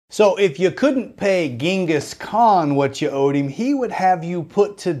So if you couldn't pay Genghis Khan what you owed him, he would have you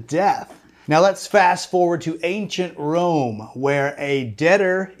put to death. Now let's fast forward to ancient Rome, where a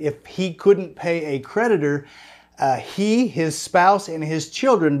debtor, if he couldn't pay a creditor, he, his spouse, and his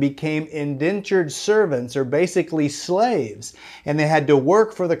children became indentured servants, or basically slaves, and they had to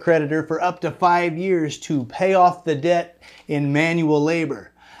work for the creditor for up to 5 years to pay off the debt in manual labor.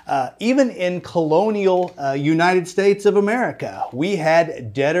 Even in colonial United States of America, we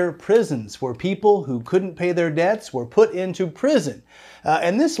had debtor prisons where people who couldn't pay their debts were put into prison.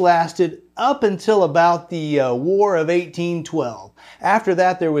 And this lasted up until about the War of 1812. After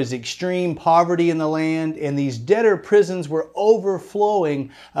that, there was extreme poverty in the land, and these debtor prisons were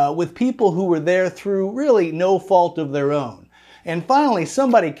overflowing with people who were there through really no fault of their own. And finally,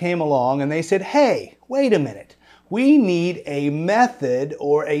 somebody came along and they said, hey, wait a minute. We need a method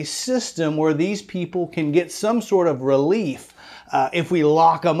or a system where these people can get some sort of relief. If we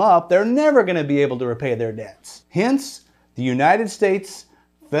lock them up, they're never going to be able to repay their debts. Hence, the United States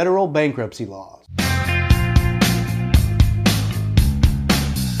federal bankruptcy laws.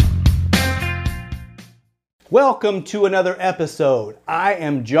 Welcome to another episode. I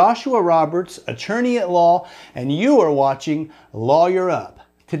am Joshua Roberts, attorney at law, and you are watching Lawyer Up.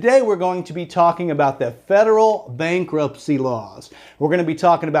 Today we're going to be talking about the federal bankruptcy laws. We're going to be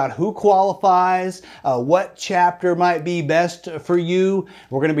talking about who qualifies, what chapter might be best for you.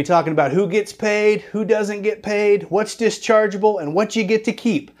 We're going to be talking about who gets paid, who doesn't get paid, what's dischargeable, and what you get to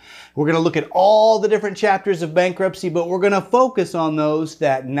keep. We're going to look at all the different chapters of bankruptcy, but we're going to focus on those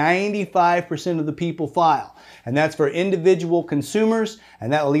that 95% of the people file. And that's for individual consumers,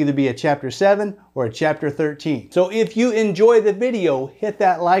 and that will either be a Chapter 7 or a Chapter 13. So if you enjoy the video, hit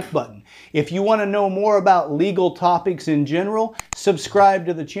that like button. If you want to know more about legal topics in general, subscribe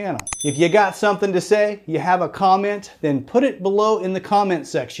to the channel. If you got something to say, you have a comment, then put it below in the comment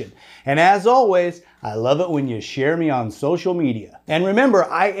section. And as always, I love it when you share me on social media. And remember,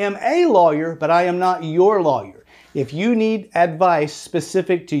 I am a lawyer, but I am not your lawyer. If you need advice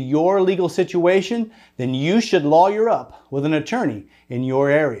specific to your legal situation, then you should lawyer up with an attorney in your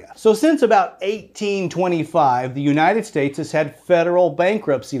area. So since about 1825, the United States has had federal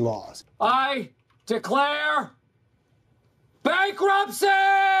bankruptcy laws. I declare bankruptcy!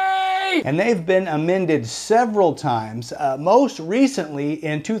 And they've been amended several times. Most recently,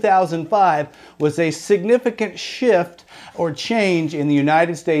 in 2005, was a significant shift or change in the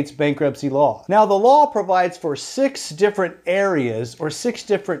United States bankruptcy law. Now, the law provides for 6 different areas or 6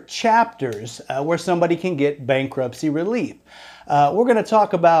 different chapters where somebody can get bankruptcy relief. We're going to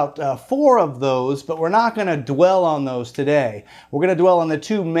talk about 4 of those, but we're not going to dwell on those today. We're going to dwell on the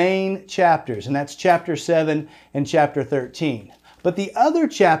 2 main chapters, and that's Chapter 7 and Chapter 13. But the other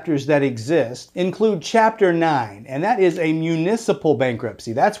chapters that exist include Chapter 9, and that is a municipal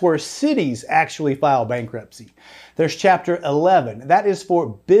bankruptcy. That's where cities actually file bankruptcy. There's Chapter 11. That is for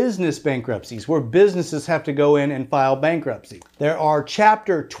business bankruptcies, where businesses have to go in and file bankruptcy. There are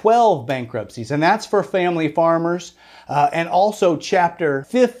Chapter 12 bankruptcies, and that's for family farmers, and also Chapter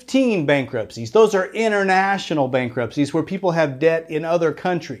 15 bankruptcies. Those are international bankruptcies where people have debt in other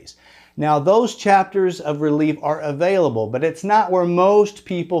countries. Now, those chapters of relief are available, but it's not where most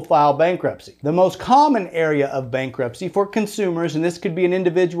people file bankruptcy. The most common area of bankruptcy for consumers, and this could be an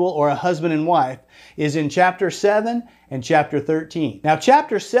individual or a husband and wife, is in Chapter 7 and Chapter 13. Now,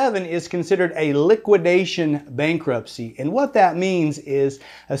 Chapter 7 is considered a liquidation bankruptcy, and what that means is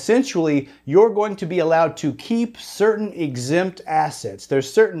essentially you're going to be allowed to keep certain exempt assets.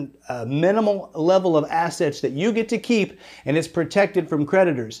 There's certain minimal level of assets that you get to keep, and it's protected from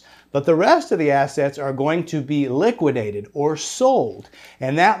creditors. But the rest of the assets are going to be liquidated or sold,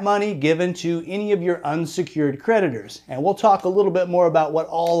 and that money given to any of your unsecured creditors. And we'll talk a little bit more about what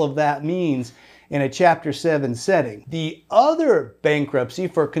all of that means in a Chapter 7 setting. The other bankruptcy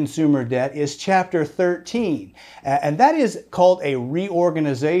for consumer debt is Chapter 13, and that is called a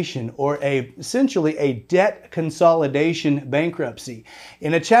reorganization or essentially a debt consolidation bankruptcy.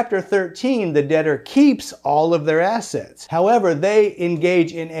 In a Chapter 13, the debtor keeps all of their assets. However, they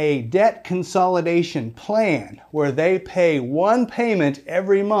engage in a debt consolidation plan where they pay one payment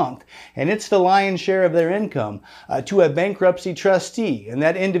every month, and it's the lion's share of their income, to a bankruptcy trustee, and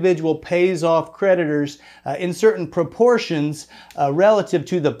that individual pays off creditors in certain proportions relative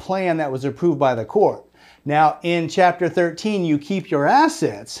to the plan that was approved by the court. Now, in Chapter 13, you keep your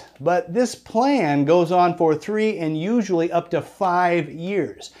assets, but this plan goes on for 3 and usually up to 5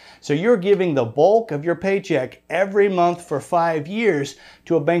 years. So you're giving the bulk of your paycheck every month for 5 years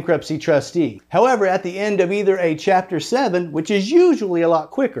to a bankruptcy trustee. However, at the end of either a Chapter 7, which is usually a lot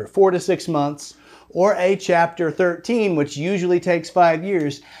quicker, 4 to 6 months, or a Chapter 13, which usually takes 5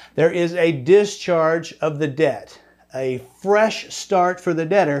 years, there is a discharge of the debt, a fresh start for the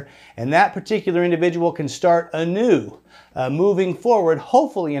debtor, and that particular individual can start anew, moving forward,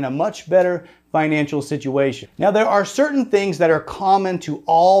 hopefully in a much better financial situation. Now, there are certain things that are common to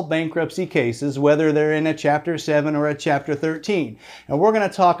all bankruptcy cases, whether they're in a Chapter 7 or a Chapter 13, and we're going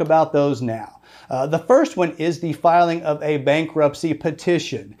to talk about those now. The first one is the filing of a bankruptcy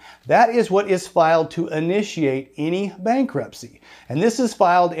petition. That is what is filed to initiate any bankruptcy, and this is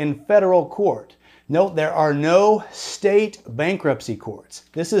filed in federal court. Note, there are no state bankruptcy courts.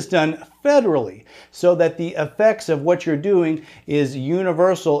 This is done federally so that the effects of what you're doing is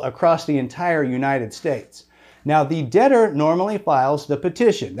universal across the entire United States. Now, the debtor normally files the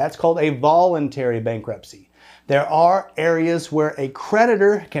petition. That's called a voluntary bankruptcy. There are areas where a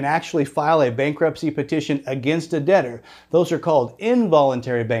creditor can actually file a bankruptcy petition against a debtor. Those are called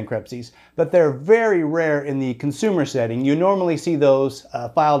involuntary bankruptcies, but they're very rare in the consumer setting. You normally see those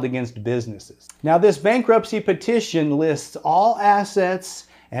filed against businesses. Now, this bankruptcy petition lists all assets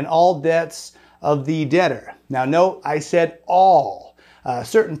and all debts of the debtor. Now, note, I said all.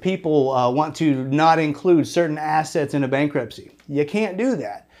 Certain people want to not include certain assets in a bankruptcy. You can't do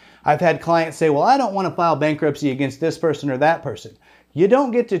that. I've had clients say, well, I don't want to file bankruptcy against this person or that person. You don't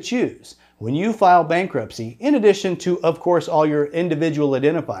get to choose. When you file bankruptcy, in addition to, of course, all your individual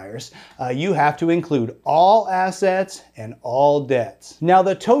identifiers, you have to include all assets and all debts. Now,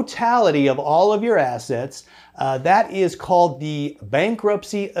 the totality of all of your assets, that is called the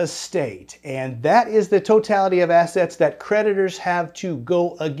bankruptcy estate, and that is the totality of assets that creditors have to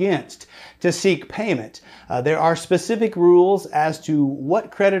go against to seek payment. There are specific rules as to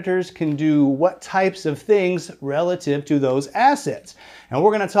what creditors can do, what types of things relative to those assets. And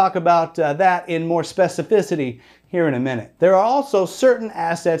we're going to talk about that in more specificity here in a minute. There are also certain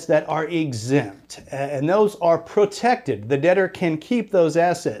assets that are exempt, and those are protected. The debtor can keep those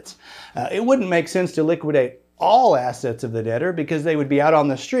assets. It wouldn't make sense to liquidate all assets of the debtor because they would be out on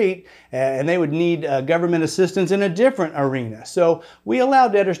the street and they would need government assistance in a different arena. So we allow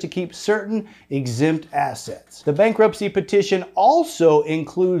debtors to keep certain exempt assets. The bankruptcy petition also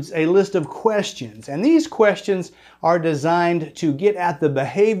includes a list of questions, and these questions are designed to get at the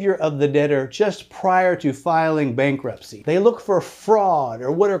behavior of the debtor just prior to filing bankruptcy. They look for fraud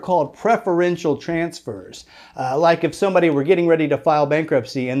or what are called preferential transfers. Like if somebody were getting ready to file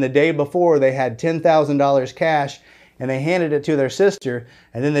bankruptcy and the day before they had $10,000 cash and they handed it to their sister,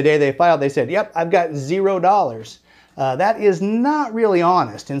 and then the day they filed they said, yep, I've got $0. That is not really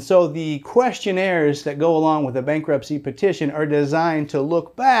honest. And so the questionnaires that go along with a bankruptcy petition are designed to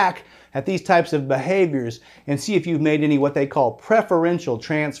look back at these types of behaviors and see if you've made any what they call preferential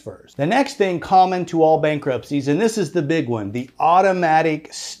transfers. The next thing common to all bankruptcies, and this is the big one, the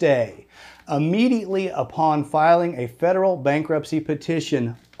automatic stay. Immediately upon filing a federal bankruptcy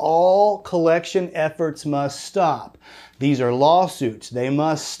petition, all collection efforts must stop. These are lawsuits. They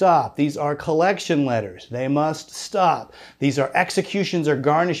must stop. These are collection letters. They must stop. These are executions or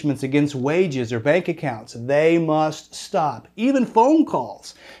garnishments against wages or bank accounts. They must stop. Even phone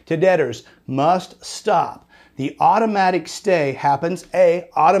calls to debtors must stop. The automatic stay happens,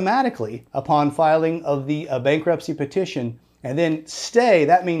 automatically upon filing of the bankruptcy petition, and then stay,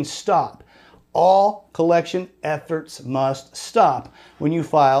 that means stop. All collection efforts must stop when you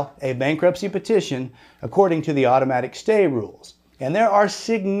file a bankruptcy petition according to the automatic stay rules. And there are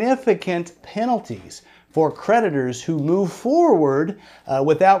significant penalties for creditors who move forward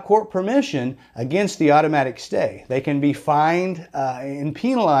without court permission against the automatic stay. They can be fined and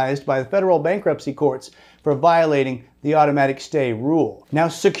penalized by the federal bankruptcy courts for violating the automatic stay rule. Now,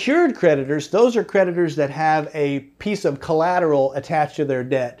 secured creditors, those are creditors that have a piece of collateral attached to their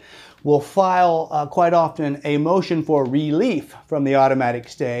debt, will file quite often a motion for relief from the automatic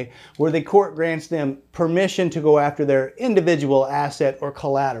stay where the court grants them permission to go after their individual asset or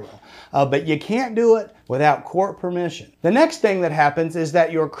collateral. But you can't do it without court permission. The next thing that happens is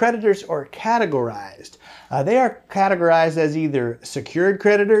that your creditors are categorized. They are categorized as either secured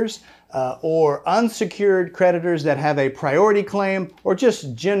creditors or unsecured creditors that have a priority claim or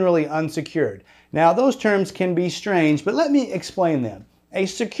just generally unsecured. Now, those terms can be strange, but let me explain them. A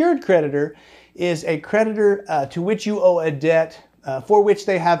secured creditor is a creditor to which you owe a debt for which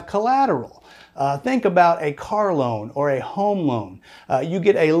they have collateral. Think about a car loan or a home loan. You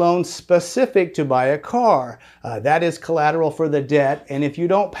get a loan specific to buy a car. That is collateral for the debt, and if you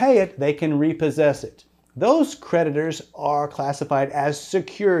don't pay it, they can repossess it. Those creditors are classified as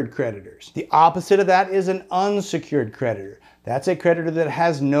secured creditors. The opposite of that is an unsecured creditor. That's a creditor that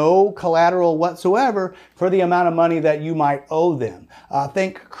has no collateral whatsoever for the amount of money that you might owe them.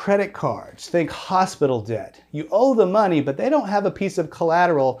 Think credit cards, think hospital debt. You owe the money, but they don't have a piece of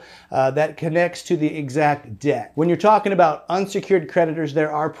collateral that connects to the exact debt. When you're talking about unsecured creditors,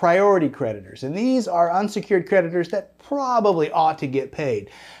 there are priority creditors, and these are unsecured creditors that probably ought to get paid.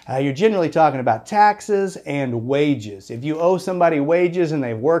 You're generally talking about taxes and wages. If you owe somebody wages and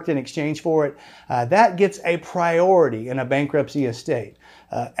they've worked in exchange for it, that gets a priority in a bankruptcy estate.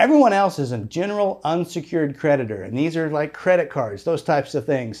 Everyone else is a general unsecured creditor, and these are like credit cards, those types of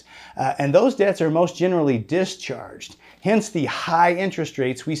things. And those debts are most generally discharged. Hence the high interest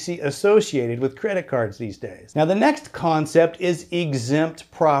rates we see associated with credit cards these days. Now the next concept is exempt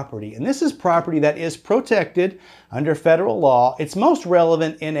property, and this is property that is protected under federal law. It's most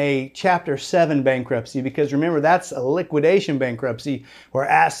relevant in a Chapter 7 bankruptcy because remember, that's a liquidation bankruptcy where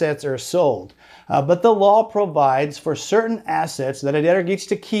assets are sold. But the law provides for certain assets that a debtor gets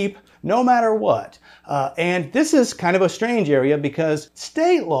to keep no matter what. And this is kind of a strange area because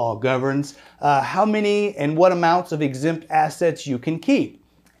state law governs how many and what amounts of exempt assets you can keep.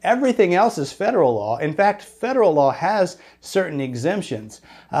 Everything else is federal law. In fact, federal law has certain exemptions,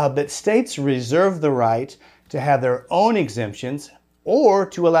 but states reserve the right to have their own exemptions or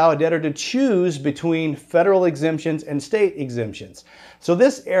to allow a debtor to choose between federal exemptions and state exemptions. So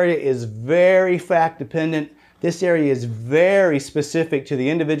this area is very fact dependent. This area is very specific to the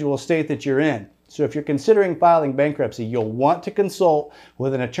individual state that you're in. So if you're considering filing bankruptcy, you'll want to consult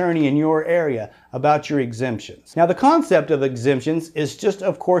with an attorney in your area about your exemptions. Now, the concept of exemptions is just,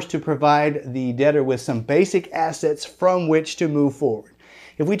 of course, to provide the debtor with some basic assets from which to move forward.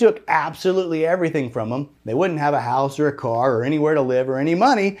 If we took absolutely everything from them, they wouldn't have a house or a car or anywhere to live or any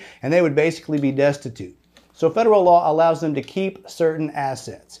money, and they would basically be destitute. So federal law allows them to keep certain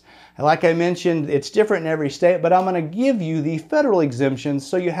assets. And like I mentioned, it's different in every state, but I'm going to give you the federal exemptions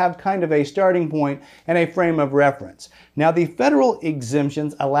so you have kind of a starting point and a frame of reference. Now, the federal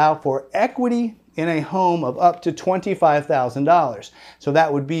exemptions allow for equity in a home of up to $25,000. So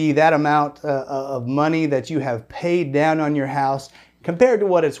that would be that amount of money that you have paid down on your house compared to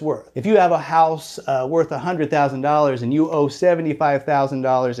what it's worth. If you have a house worth $100,000 and you owe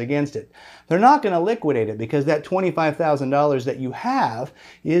 $75,000 against it, they're not going to liquidate it because that $25,000 that you have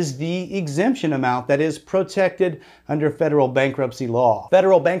is the exemption amount that is protected under federal bankruptcy law.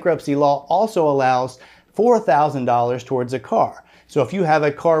 Federal bankruptcy law also allows $4,000 towards a car. So if you have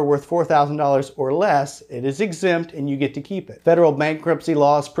a car worth $4,000 or less, it is exempt and you get to keep it. Federal bankruptcy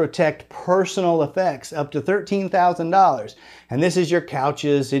laws protect personal effects up to $13,000. And this is your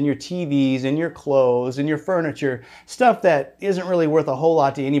couches and your TVs and your clothes and your furniture, stuff that isn't really worth a whole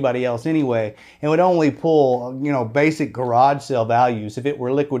lot to anybody else anyway, and would only pull, basic garage sale values if it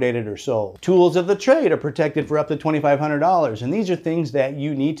were liquidated or sold. Tools of the trade are protected for up to $2,500, and these are things that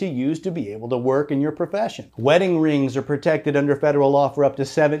you need to use to be able to work in your profession. Wedding rings are protected under federal law for up to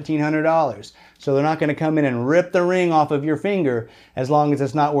 $1,700. So they're not going to come in and rip the ring off of your finger as long as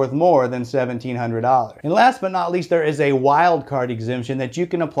it's not worth more than $1,700. And last but not least, there is a wild card exemption that you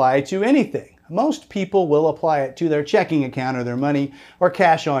can apply to anything. Most people will apply it to their checking account or their money or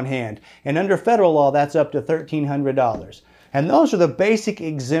cash on hand. And under federal law, that's up to $1,300. And those are the basic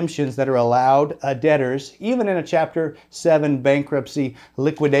exemptions that are allowed debtors, even in a Chapter 7 bankruptcy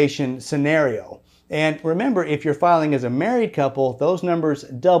liquidation scenario. And remember, if you're filing as a married couple, those numbers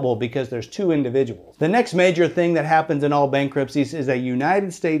double because there's two individuals. The next major thing that happens in all bankruptcies is a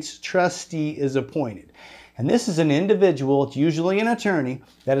United States trustee is appointed. And this is an individual, it's usually an attorney,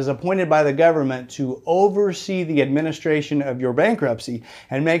 that is appointed by the government to oversee the administration of your bankruptcy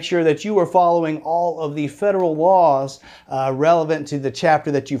and make sure that you are following all of the federal laws relevant to the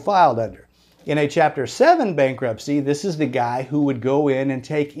chapter that you filed under. In a Chapter 7 bankruptcy, this is the guy who would go in and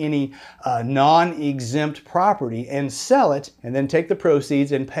take any non-exempt property and sell it and then take the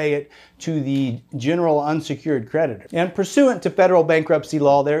proceeds and pay it to the general unsecured creditor. And pursuant to federal bankruptcy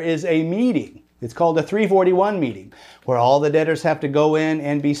law, there is a meeting. It's called a 341 meeting, where all the debtors have to go in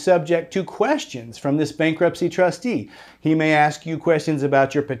and be subject to questions from this bankruptcy trustee. He may ask you questions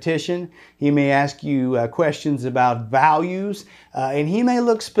about your petition. He may ask you questions about values. And he may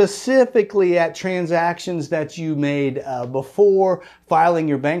look specifically at transactions that you made before filing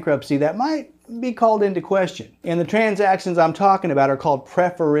your bankruptcy that might be called into question. And the transactions I'm talking about are called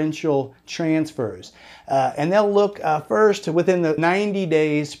preferential transfers. And they'll look first within the 90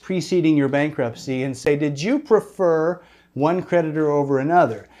 days preceding your bankruptcy and say, did you prefer one creditor over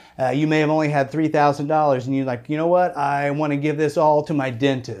another? You may have only had $3,000 and you're like, you know what? I want to give this all to my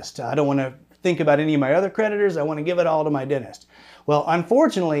dentist. I don't want to think about any of my other creditors. I want to give it all to my dentist. Well,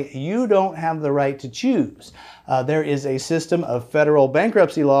 unfortunately, you don't have the right to choose. There is a system of federal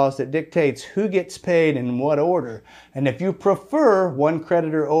bankruptcy laws that dictates who gets paid in what order. And if you prefer one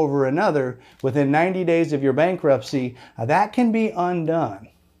creditor over another within 90 days of your bankruptcy, that can be undone.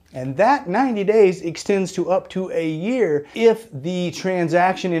 And that 90 days extends to up to a year if the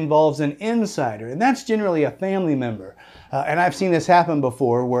transaction involves an insider, and that's generally a family member. And I've seen this happen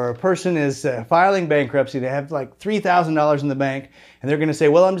before where a person is filing bankruptcy, they have like $3,000 in the bank, and they're going to say,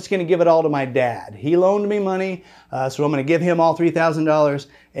 well, I'm just going to give it all to my dad. He loaned me money, so I'm going to give him all $3,000,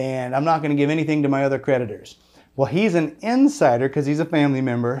 and I'm not going to give anything to my other creditors. Well, he's an insider because he's a family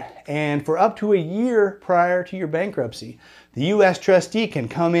member, and for up to a year prior to your bankruptcy, the U.S. trustee can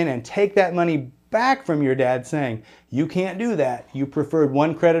come in and take that money back from your dad saying, you can't do that. You preferred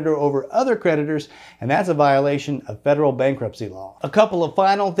one creditor over other creditors, and that's a violation of federal bankruptcy law. A couple of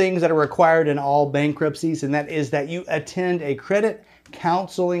final things that are required in all bankruptcies, and that is that you attend a credit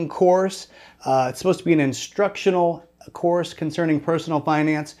counseling course. It's supposed to be an instructional course concerning personal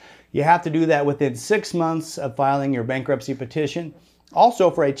finance. You have to do that within 6 months of filing your bankruptcy petition.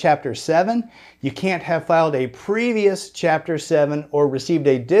 Also, for a Chapter 7, you can't have filed a previous Chapter 7 or received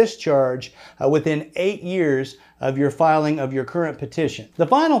a discharge within 8 years of your filing of your current petition. The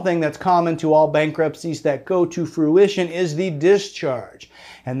final thing that's common to all bankruptcies that go to fruition is the discharge.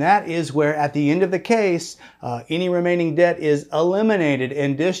 And that is where at the end of the case, any remaining debt is eliminated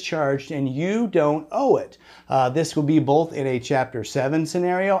and discharged and you don't owe it. This will be both in a Chapter 7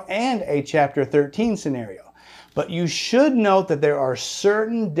 scenario and a Chapter 13 scenario. But you should note that there are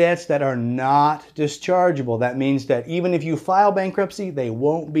certain debts that are not dischargeable. That means that even if you file bankruptcy, they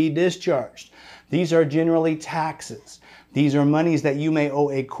won't be discharged. These are generally taxes. These are monies that you may owe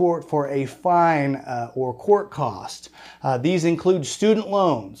a court for a fine or court cost. These include student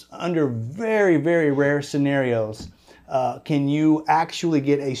loans. Under very, very rare scenarios, can you actually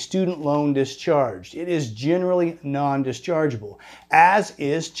get a student loan discharged? It is generally non-dischargeable, as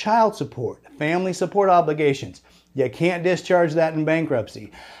is child support, family support obligations. You can't discharge that in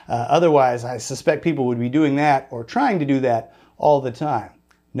bankruptcy. Otherwise, I suspect people would be doing that or trying to do that all the time.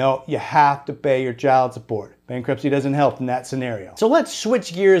 No, you have to pay your child support. Bankruptcy doesn't help in that scenario. So let's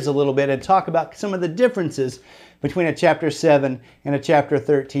switch gears a little bit and talk about some of the differences between a Chapter 7 and a Chapter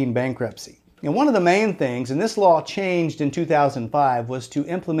 13 bankruptcy. And one of the main things, and this law changed in 2005, was to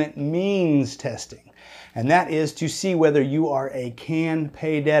implement means testing. And that is to see whether you are a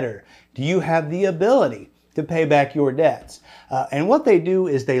can-pay debtor. Do you have the ability to pay back your debts? And what they do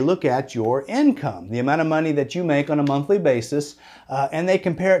is they look at your income, the amount of money that you make on a monthly basis, and they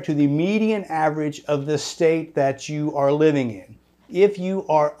compare it to the median average of the state that you are living in. If you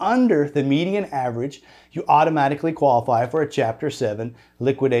are under the median average, you automatically qualify for a Chapter 7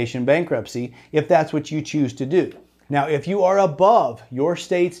 liquidation bankruptcy if that's what you choose to do. Now, if you are above your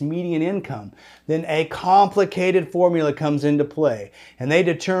state's median income, then a complicated formula comes into play, and they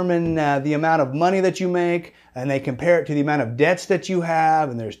determine the amount of money that you make, and they compare it to the amount of debts that you have,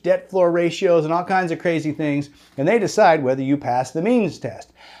 and there's debt floor ratios and all kinds of crazy things, and they decide whether you pass the means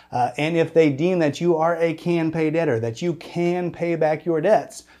test. And if they deem that you are a can-pay debtor, that you can pay back your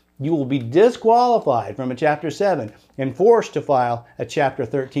debts, you will be disqualified from a Chapter 7 and forced to file a Chapter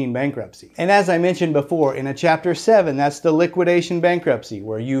 13 bankruptcy. And as I mentioned before, in a Chapter 7, that's the liquidation bankruptcy,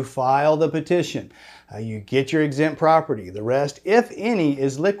 where you file the petition. You get your exempt property. The rest, if any,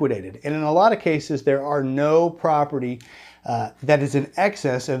 is liquidated. And in a lot of cases, there are no property that is in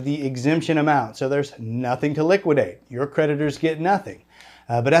excess of the exemption amount. So there's nothing to liquidate. Your creditors get nothing.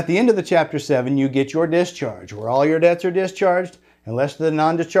 But at the end of the Chapter 7, you get your discharge, where all your debts are discharged, unless the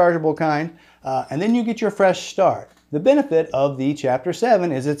non-dischargeable kind, and then you get your fresh start. The benefit of the Chapter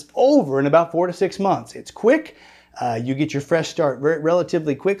 7 is it's over in about 4 to 6 months. It's quick, you get your fresh start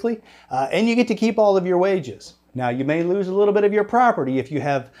relatively quickly, and you get to keep all of your wages. Now, you may lose a little bit of your property if you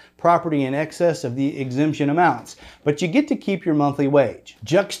have property in excess of the exemption amounts, but you get to keep your monthly wage.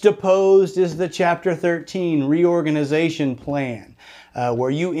 Juxtaposed is the Chapter 13 reorganization plan, where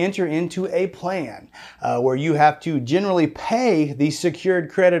you enter into a plan where you have to generally pay the secured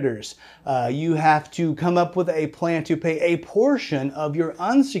creditors. You have to come up with a plan to pay a portion of your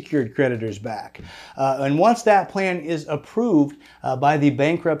unsecured creditors back. And once that plan is approved by the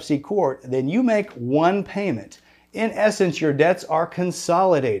bankruptcy court, then you make one payment. In essence, your debts are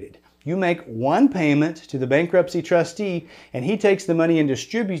consolidated. You make one payment to the bankruptcy trustee, and he takes the money and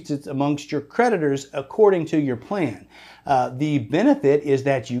distributes it amongst your creditors according to your plan. The benefit is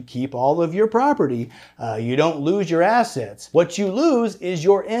that you keep all of your property. You don't lose your assets. What you lose is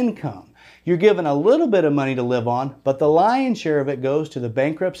your income. You're given a little bit of money to live on, but the lion's share of it goes to the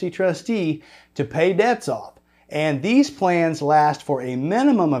bankruptcy trustee to pay debts off. And these plans last for a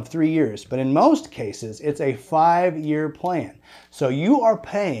minimum of 3 years, but in most cases, it's a 5-year plan. So you are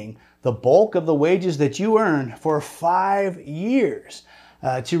paying the bulk of the wages that you earn for 5 years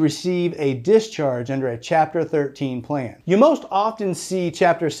to receive a discharge under a Chapter 13 plan. You most often see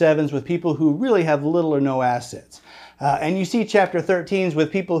Chapter 7s with people who really have little or no assets. And you see Chapter 13s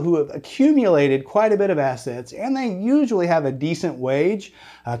with people who have accumulated quite a bit of assets, and they usually have a decent wage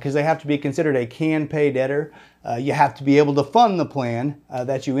because they have to be considered a can-pay debtor. You have to be able to fund the plan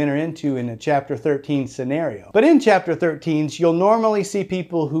that you enter into in a Chapter 13 scenario. But in Chapter 13s, you'll normally see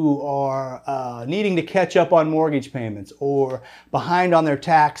people who are needing to catch up on mortgage payments or behind on their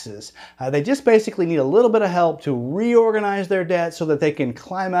taxes. They just basically need a little bit of help to reorganize their debt so that they can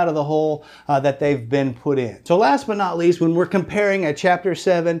climb out of the hole that they've been put in. So last but not least, when we're comparing a Chapter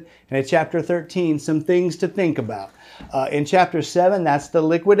 7 and a Chapter 13, some things to think about. In Chapter 7, that's the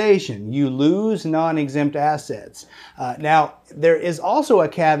liquidation. You lose non-exempt assets. Now, there is also a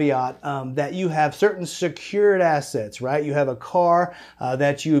caveat that you have certain secured assets, right? You have a car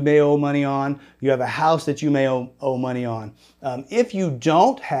that you may owe money on. You have a house that you may owe money on. If you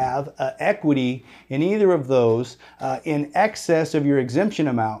don't have equity in either of those in excess of your exemption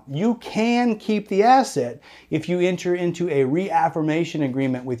amount, you can keep the asset if you enter into a reaffirmation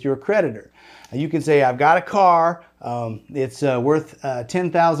agreement with your creditor. You can say, I've got a car, it's worth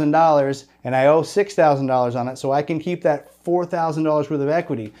 $10,000 and I owe $6,000 on it, so I can keep that $4,000 worth of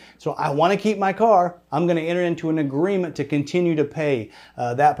equity. So I want to keep my car. I'm going to enter into an agreement to continue to pay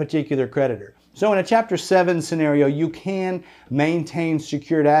that particular creditor. So in a Chapter 7 scenario, you can maintain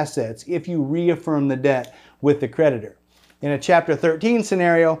secured assets if you reaffirm the debt with the creditor. In a Chapter 13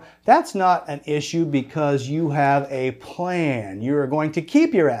 scenario, that's not an issue because you have a plan. You are going to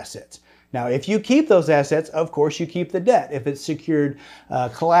keep your assets. Now, if you keep those assets, of course, you keep the debt if it's secured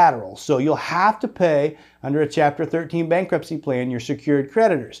collateral. So you'll have to pay under a Chapter 13 bankruptcy plan your secured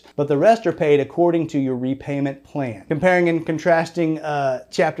creditors, but the rest are paid according to your repayment plan. Comparing and contrasting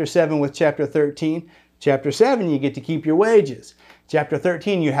Chapter 7 with Chapter 13, Chapter 7, you get to keep your wages. Chapter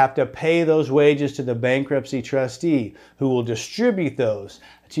 13, you have to pay those wages to the bankruptcy trustee who will distribute those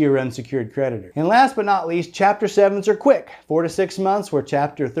to your unsecured creditor. And last but not least, Chapter 7s are quick, 4 to 6 months, where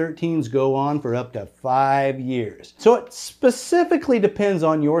Chapter 13s go on for up to 5 years. So it specifically depends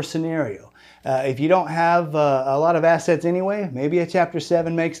on your scenario. If you don't have a lot of assets anyway, maybe a Chapter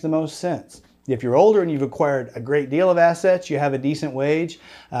 7 makes the most sense. If you're older and you've acquired a great deal of assets, you have a decent wage,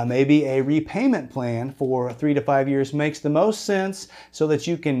 maybe a repayment plan for 3 to 5 years makes the most sense so that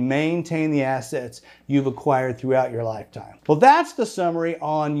you can maintain the assets you've acquired throughout your lifetime. Well, that's the summary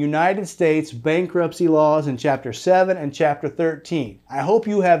on United States bankruptcy laws in Chapter 7 and Chapter 13. I hope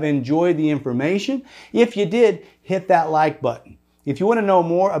you have enjoyed the information. If you did, hit that like button. If you want to know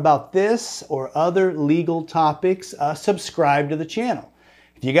more about this or other legal topics, subscribe to the channel.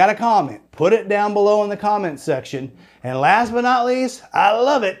 If you got a comment, put it down below in the comment section. And last but not least, I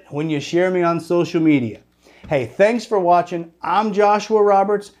love it when you share me on social media. Hey, thanks for watching. I'm Joshua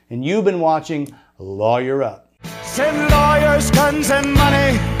Roberts, and you've been watching Lawyer Up. Send lawyers, guns, and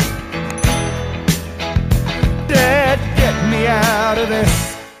money. Dad, get me out of this.